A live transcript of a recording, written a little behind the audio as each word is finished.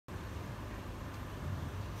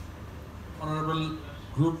honorable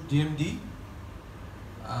group DMD,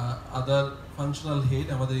 other functional head,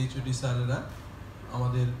 আমাদের HOD স্যারেরা,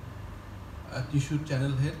 আমাদের টিস্যুর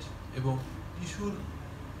চ্যানেল হেড এবং টিস্যুর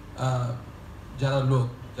যারা লোক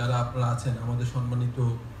যারা আপনারা আছেন আমাদের সম্মানিত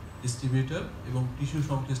ডিস্ট্রিবিউটর এবং টিস্যু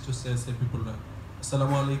সংশ্লিষ্ট সেলসের পিপলরা,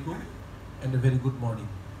 আসসালামু আলাইকুম and a very good morning.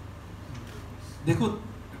 দেখুন,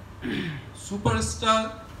 সুপারস্টার,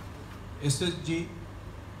 এসএসজি,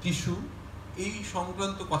 টিস্যু এই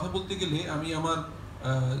সংক্রান্ত কথা বলতে গেলে আমি আমার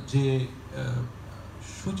যে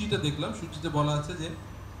সূচিটা দেখলাম, সূচিতে বলা আছে যে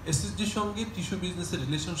এসএসজির সঙ্গে টিস্যু বিজনেসের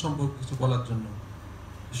রিলেশন সম্পর্কে কিছু বলার জন্য।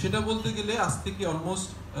 সেটা বলতে গেলে আজ থেকে অলমোস্ট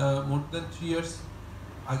মোর দ্যান 3 ইয়ার্স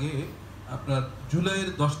আগে আপনার জুলাইয়ের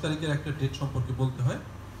 10 তারিখের একটা ডেট সম্পর্কে বলতে হয়।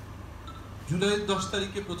 জুলাইয়ের 10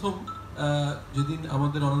 তারিখে প্রথম যেদিন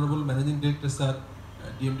আমাদের honourable managing director sir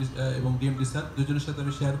DMD এবং ডিএমডি স্যার দুজনের সাথে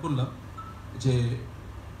আমি শেয়ার করলাম যে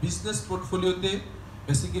বিজনেস পোর্টফোলিওতে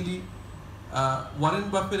বেসিক্যালি ওয়ারেন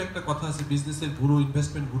বাফের একটা কথা আছে, বিজনেসের গুরু,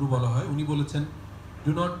 ইনভেস্টমেন্ট গুরু বলা হয়। উনি বলেছেন,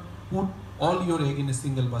 do not put all your egg in a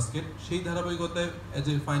single basket. সেই ধারাবাহিকতায় অ্যাজ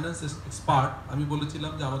এ ফাইন্যান্স এক্সপার্ট আমি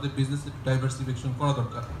বলেছিলাম যে আমাদের বিজনেস ডাইভার্সিফিকেশন করা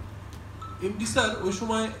দরকার। এমডি স্যার ওই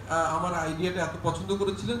সময় আমার আইডিয়াটা এত পছন্দ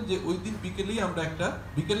করেছিলেন যে ওই দিন বিকেলেই আমরা একটা,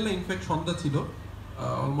 বিকেল না ইনফ্যাক্ট সন্ধ্যা ছিল,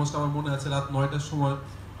 অলমোস্ট আমার মনে আছে রাত 9টার সময়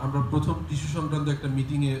আমরা প্রথম টিস্যু সংক্রান্ত একটা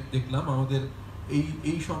মিটিংয়ে দেখলাম। আমাদের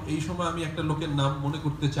এই সময় আমি একটা লোকের নাম মনে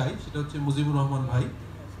করতে চাই, সেটা হচ্ছে মুজিবুর রহমান ভাই।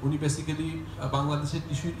 উনি বেসিক্যালি বাংলাদেশের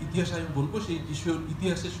টিস্যুর ইতিহাস আমি বলবো, সেই টিস্যুর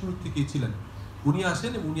ইতিহাসের শুরু থেকেই ছিলেন। উনি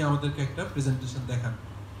আসেন এবং উনি আমাদেরকে একটা প্রেজেন্টেশন দেখান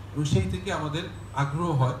এবং সেই থেকে আমাদের আগ্রহ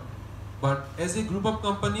হয়। But as a group of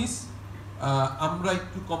companies আমরা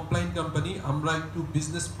একটু কমপ্লায়েন্ট কোম্পানি, আমরা একটু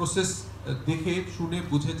বিজনেস প্রসেস দেখে শুনে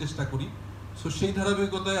বুঝে চেষ্টা করি। সো সেই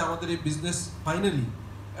ধারাবাহিকতায় আমাদের এই বিজনেস ফাইনালি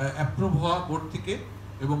অ্যাপ্রুভ হওয়া বোর্ড থেকে,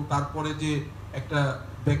 এবং তারপরে যে একটা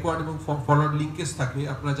ব্যাকওয়ার্ড এবং ফরওয়ার্ড লিঙ্কেজ থাকে,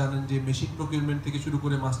 আপনারা জানেন যে মেশিন প্রকিউরমেন্ট থেকে শুরু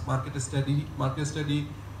করে market study,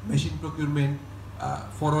 machine procurement,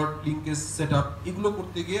 forward linkage set up, এগুলো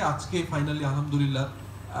করতে গিয়ে আজকে ফাইনালি আলহামদুলিল্লাহ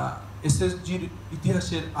এসএসজির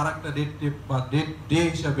ইতিহাসের আর একটা রেড টেপ বা রেড ডে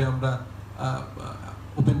হিসাবে আমরা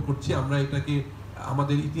ওপেন করছি। আমরা এটাকে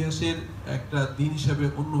আমাদের ইতিহাসের একটা দিন হিসাবে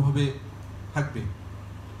অন্যভাবে থাকবে।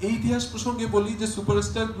 এই ইতিহাস প্রসঙ্গে বলি যে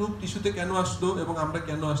সুপারস্টার গ্রুপ টিস্যুতে কেন আসলো এবং আমরা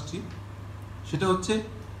কেন আসছি। সেটা হচ্ছে,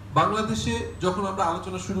 বাংলাদেশে যখন আমরা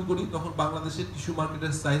আলোচনা শুরু করি তখন বাংলাদেশের টিস্যু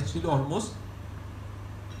মার্কেটের সাইজ ছিল অলমোস্ট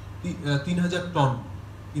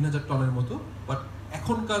 3000 টনের মতো। বাট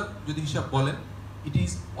এখনকার যদি হিসাব বলেন, ইট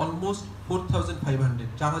ইজ অলমোস্ট 4500,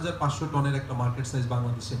 4500 টনের একটা মার্কেট সাইজ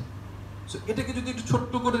বাংলাদেশে। সো এটাকে যদি একটু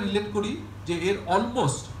ছোট্ট করে রিলেট করি, যে এর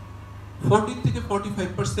অলমোস্ট 40 থেকে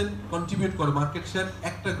 45% কন্ট্রিবিউট করে মার্কেট শেয়ার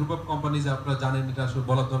একটা গ্রুপ অফ কোম্পানিজ, আপনারা জানেন, এটা আসলে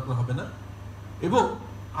বলার দরকার হবে না। এবং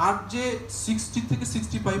আর যে 60 থেকে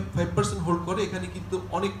 65% হোল্ড করে, এখানে কিন্তু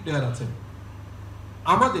অনেক প্লেয়ার আছে।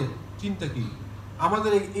 আমাদের চিন্তা কি,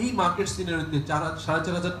 আমাদের এই মার্কেট সিনারিওতে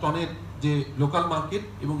 4500 টনের যে লোকাল মার্কেট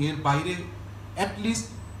এবং এর বাইরে অ্যাটলিস্ট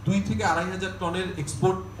 2 থেকে 2500 টনের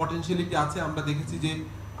এক্সপোর্ট পটেনশিয়ালিটি আছে। আমরা দেখেছি যে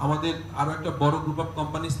আমাদের আরো একটা বড় গ্রুপ অফ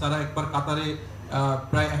কোম্পানিজ, তারা একবার কাতারে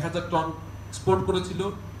প্রায় 1000 টন এক্সপোর্ট করেছিল,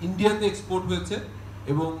 ইন্ডিয়াতে এক্সপোর্ট হয়েছে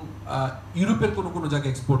এবং ইউরোপের কোনো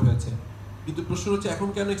জায়গায় এক্সপোর্ট হয়েছে। কিন্তু প্রশ্ন হচ্ছে, এখন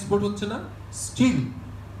কেন এক্সপোর্ট হচ্ছে না? স্টিল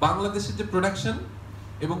বাংলাদেশের যে প্রোডাকশন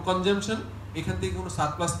এবং কনজাম্পশন, এখান থেকে কোনো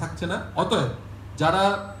সারপ্লাস থাকছে না। অতএব যারা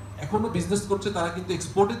এখনো বিজনেস করছে তারা কিন্তু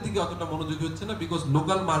এক্সপোর্টের দিকে অতটা মনোযোগী হচ্ছে না, বিকজ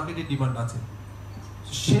লোকাল মার্কেটে ডিমান্ড আছে।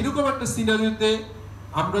 সেরকম একটা সিনারিওতে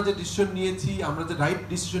আমরা যে ডিসিশন নিয়েছি, আমরা যে রাইট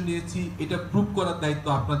ডিসিশন নিয়েছি, এটা প্রুভ করার দায়িত্ব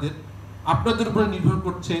আপনাদের উপরে নির্ভর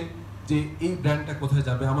করছে যে এই ব্র্যান্ডটা কোথায়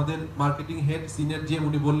যাবে। আমাদের মার্কেটিং হেড সিনিয়র জিএম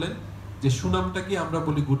উনি বললেন যে সুনামটাকে আমরা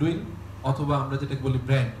বলি গুডউইল অথবা আমরা যেটাকে বলি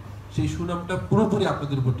ব্র্যান্ড, সেই সুনামটা পুরোপুরি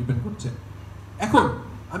আপনাদের উপর ডিপেন্ড করছে। এখন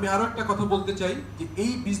আমি আরো একটা কথা বলতে চাই যে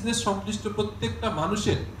এই বিজনেস সংশ্লিষ্ট প্রত্যেকটা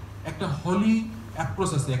মানুষের একটা হলি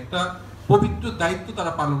অ্যাপ্রোচ আছে, একটা পবিত্র দায়িত্ব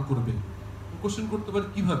তারা পালন করবে। কোশ্চেন করতে পারে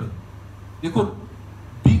কিভাবে? দেখুন,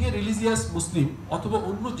 বিং এ রিলিজিয়াস মুসলিম অথবা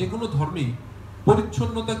অন্য যে কোনো ধর্মেই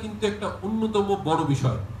পরিচ্ছন্নতা কিন্তু একটা অন্যতম বড়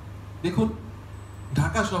বিষয়। দেখুন,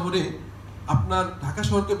 ঢাকা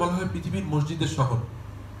শহরকে বলা হয় পৃথিবীর মসজিদের শহর,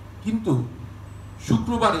 কিন্তু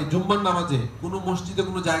শুক্রবারে জুম্মার নামাজে কোনো মসজিদে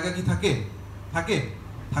কোনো জায়গা কি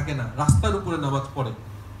থাকে না। রাস্তার উপরে নামাজ পড়ে।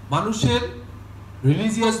 মানুষের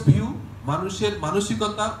রিলিজিয়াস ভিউ, মানুষের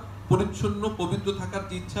মানসিকতা, পরিচ্ছন্ন পবিত্র থাকার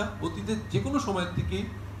যে ইচ্ছা অতীতের যে কোনো সময় থেকেই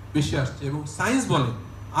বেশি আসছে। এবং সায়েন্স বলে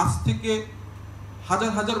আজ থেকে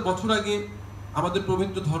হাজার বছর আগে আমাদের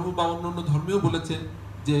পবিত্র ধর্ম বা অন্যান্য ধর্মেও বলেছে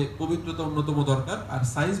যে পবিত্রতা অন্যতম দরকার, আর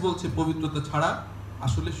সায়েন্স বলছে পবিত্রতা ছাড়া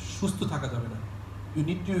আসলে সুস্থ থাকা যাবে না। You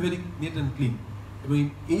need to be very neat and clean. এবং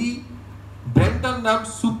এই ব্র্যান্ডটার নাম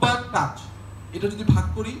সুপার টাচ। এটা যদি ভাগ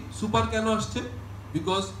করি, সুপার কেন আসছে?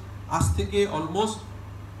 বিকজ আজ থেকে অলমোস্ট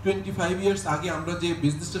 25 ইয়ার্স আগে আমরা যে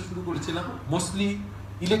বিজনেসটা শুরু করেছিলাম, মোস্টলি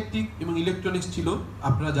ইলেকট্রিক এবং ইলেকট্রনিক্স ছিল,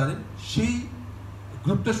 আপনারা জানেন। সেই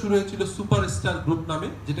গ্রুপটা শুরু হয়েছিল সুপার স্টার গ্রুপ নামে,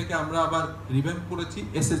 যেটাকে আমরা আবার রিভ্যাম্প করেছি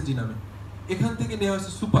এসএসজি নামে। এখান থেকে নেওয়া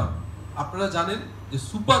হয়েছে সুপার। আপনারা জানেন যে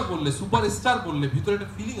সুপার বললে, সুপার স্টার বললে ভিতরে একটা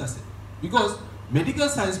ফিলিং আছে। বিকজ মেডিকেল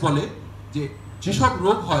সায়েন্স বলে যে যেসব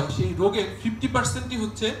রোগ হয় সেই রোগের 50%ই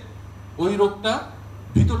হচ্ছে ওই রোগটা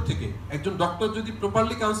ভিতর থেকে। একজন ডক্টর যদি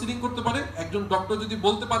প্রপারলি কাউন্সিলিং করতে পারে, একজন ডক্টর যদি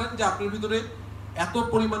বলতে পারেন যে আপনার ভিতরে এত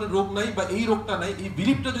পরিমাণে রোগ নাই বা এই রোগটা নাই, এই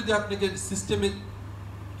বিলিফটা যদি আপনাকে সিস্টেমে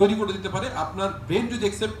তৈরি করে দিতে পারে, আপনার ব্রেন যদি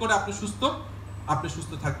অ্যাকসেপ্ট করে আপনি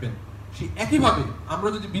সুস্থ থাকবেন। সেই একইভাবে আমরা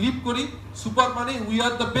যদি বিলিভ করি সুপার মানে উই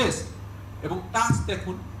আর দ্য বেস্ট, এবং টাচ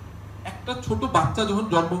দেখুন, একটা ছোট বাচ্চা যখন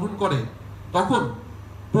জন্মগ্রহণ করে তখন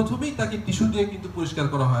প্রথমেই তাকে টিস্যু দিয়ে কিন্তু পরিষ্কার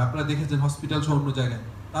করা হয়। আপনারা দেখেছেন হসপিটাল সহ অন্য জায়গায়।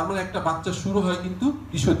 তার মানে একটা বাচ্চা শুরু হয় কিন্তু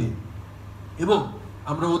টিস্যু দিয়ে। এবং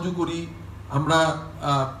আমরা অজু করি, আমরা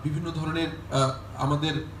বিভিন্ন ধরনের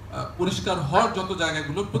আমাদের পরিষ্কার হওয়ার যত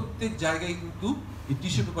জায়গাগুলো, প্রত্যেক জায়গায় কিন্তু এই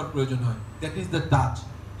টিস্যু পেপার প্রয়োজন হয়। That is the touch.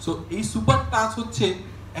 So এই সুপার টাচ হচ্ছে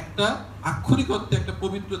একটা আক্ষরিক অর্থে একটা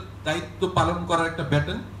পবিত্র দায়িত্ব পালন করার একটা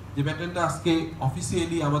ব্যাটন, যে ব্যাটনটা আজকে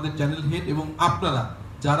অফিসিয়ালি আমাদের চ্যানেল হেড এবং আপনারা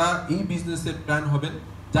যারা এই বিজনেসের প্ল্যান হবেন,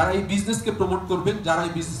 যারা এই বিজনেসকে প্রমোট করবেন, যারা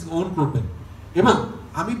এই বিজনেস ওন করবেন। এবং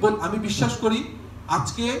আমি বিশ্বাস করি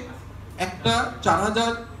আজকে একটা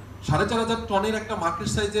 4,500 টনের একটা মার্কেট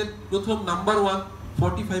সাইজের প্রথম নাম্বার 1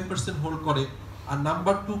 45% হোল্ড করে, আর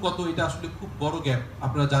নাম্বার 2 কত, এটা আসলে খুব বড় গ্যাপ,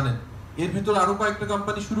 আপনারা জানেন। এর ভিতরে আরো কয়েকটা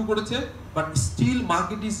কোম্পানি শুরু করেছে, but steel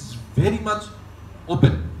market is very much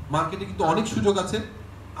open. মার্কেটে কিন্তু অনেক সুযোগ আছে।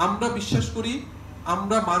 আমরা বিশ্বাস করি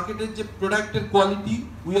আমরা মার্কেটের যে প্রোডাক্টের quality,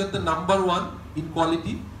 we are the number 1 in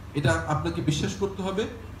quality, এটা আপনাকে বিশ্বাস করতে হবে।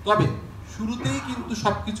 তবে শুরুতেই কিন্তু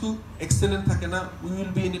সবকিছু এক্সেলেন্ট থাকে না, we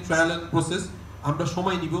will be in a trial end process. আমরা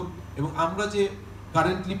সময় নিব, এবং আমরা যে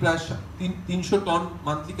কারেন্টলি প্রায় 300 টন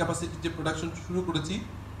মান্থলি ক্যাপাসিটির যে প্রোডাকশন শুরু করেছি,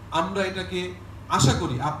 আমরা এটাকে আশা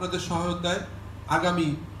করি আপনাদের সহায়তায় আগামী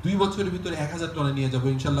 2 বছরের ভিতরে 1000 টনে নিয়ে যাবো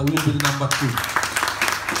ইনশাআল্লাহ। Will be number 2।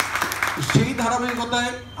 সেই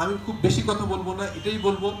ধারাবাহিকতায় আমি খুব বেশি কথা বলবো না, এটাই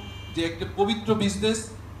বলবো যে একটা পবিত্র বিজনেস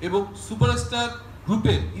এবং সুপারস্টার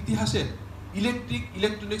গ্রুপের ইতিহাসে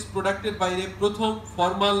ইলেকট্রনিক্স প্রোডাক্টের বাইরে প্রথম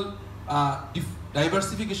ফর্মাল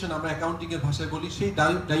ডাইভার্সিফিকেশন, আমরা অ্যাকাউন্টিং এর ভাষায় বলি, সেই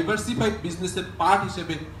ডাইভার্সিফাইড বিজনেসের পার্ট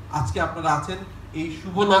হিসেবে আজকে আপনারা আছেন এই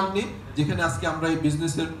শুভ লগ্নে, যেখানে আজকে আমরা এই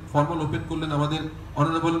বিজনেসের ফর্মাল ওপেন করলেন আমাদের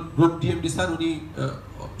অনারেবল গ্রুপ ডিএমডি স্যার, উনি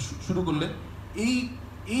শুরু করলেন।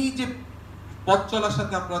 এই যে পথ চলার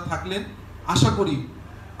সাথে আপনারা থাকলেন, আশা করি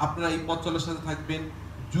আপনারা এই পথ চলার সাথে থাকবেন,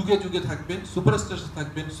 যুগে যুগে থাকবেন, সুপারস্টার সাথে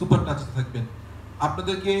থাকবেন, সুপার টাচে থাকবেন।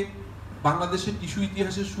 আপনাদেরকে বাংলাদেশের টিস্যু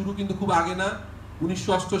ইতিহাসের শুরু কিন্তু খুব আগে না।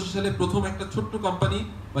 1988 সালে প্রথম একটা ছোট্ট কোম্পানি,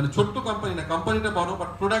 মানে ছোট্ট কোম্পানি না, কোম্পানিটা বড়, বাট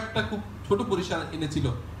প্রোডাক্টটা খুব ছোট পরিসরে এনেছিল।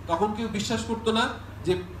 তখন কেউ বিশ্বাস করতো না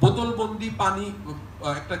যে বোতলবন্দি পানি,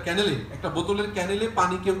 একটা বোতলের ক্যানেলে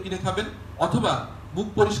পানি কেউ কিনে খাবেন, অথবা মুখ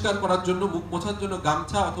পরিষ্কার করার জন্য, মুখ মোছার জন্য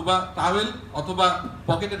গামছা অথবা টাওয়েল অথবা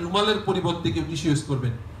পকেটের রুমালের পরিবর্তে কেউ টিস্যু ইউজ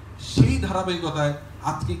করবেন। সেই ধারাবাহিকতায়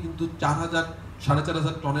আজকে কিন্তু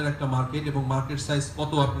 4,000-4,500 টনের একটা মার্কেট, এবং মার্কেট সাইজ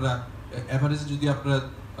কত আপনারা এভারেজ যদি আপনারা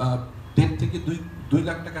 1.5 থেকে 2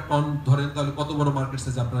 লাখ টাকা টন ধরেন, তাহলে কত বড় মার্কেট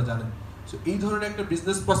সাইজ আপনারা জানেন। সো এই ধরনের একটা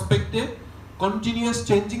বিজনেস প্রসপেক্টে, কন্টিনিউয়াস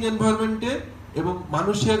চেঞ্জিং এনভায়রনমেন্টে, এবং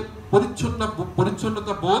মানুষের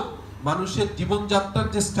পরিচ্ছন্নতা বোধ, মানুষের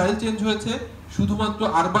জীবনযাত্রার যে স্টাইল চেঞ্জ হয়েছে, শুধুমাত্র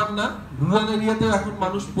আরবান না, রুরাল এরিয়াতে এখন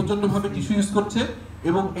মানুষ প্রচন্ডভাবে টিস্যু ইউজ করছে,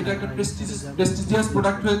 এবং এটা একটা প্রেস্টিজিয়াস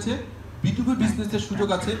প্রোডাক্ট হয়েছে। বিটুবি বিজনেসের সুযোগ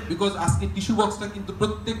আছে, বিকজ আজকে টিস্যু বক্সটা কিন্তু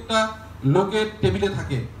প্রত্যেকটা লোকের টেবিলে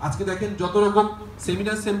থাকে। আজকে দেখেন যত রকম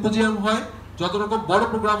সেমিনার সিম্পোজিয়াম হয়, যত রকম বড়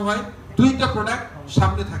প্রোগ্রাম হয়, 2টা প্রোডাক্ট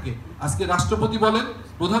সামনে থাকে। আজকে রাষ্ট্রপতি বলেন,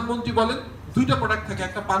 প্রধানমন্ত্রী বলেন, 2টা প্রোডাক্ট থাকে।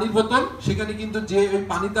 একটা পানির বোতল, সেখানে কিন্তু যে ওই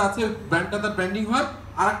পানিতে আছে ব্র্যান্ডটা, তার ব্র্যান্ডিং হয়,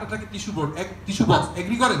 আর একটা থাকে টিস্যু বক্স।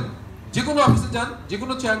 এগ্রি করেন? যে কোনো অফিসে যান, যে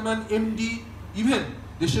কোনো চেয়ারম্যান, এমডি, ইভেন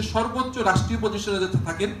দেশের সর্বোচ্চ রাষ্ট্রীয় পজিশনে যারা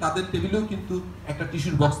থাকেন, তাদের টেবিলেও কিন্তু একটা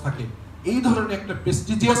টিস্যুর বক্স থাকে। এই ধরনের একটা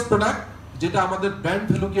প্রেস্টিজিয়াস প্রোডাক্ট, যেটা আমাদের ব্র্যান্ড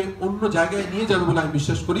ভ্যালুকে অন্য জায়গায় নিয়ে যাবে বলে আমি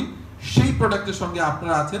বিশ্বাস করি, সেই প্রোডাক্টের সঙ্গে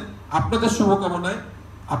আপনারা আছেন। আপনাদের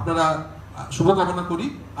শুভকামনা করি।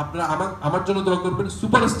 আপনারা আমার জন্য দোয়া করবেন,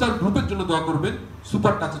 সুপারস্টার গ্রুপের জন্য দোয়া করবেন,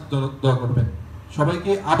 সুপার টাচের দোয়া করবেন।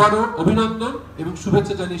 সবাইকে আবারও অভিনন্দন এবং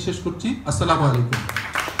শুভেচ্ছা জানিয়ে শেষ করছি। আসসালামু আলাইকুম।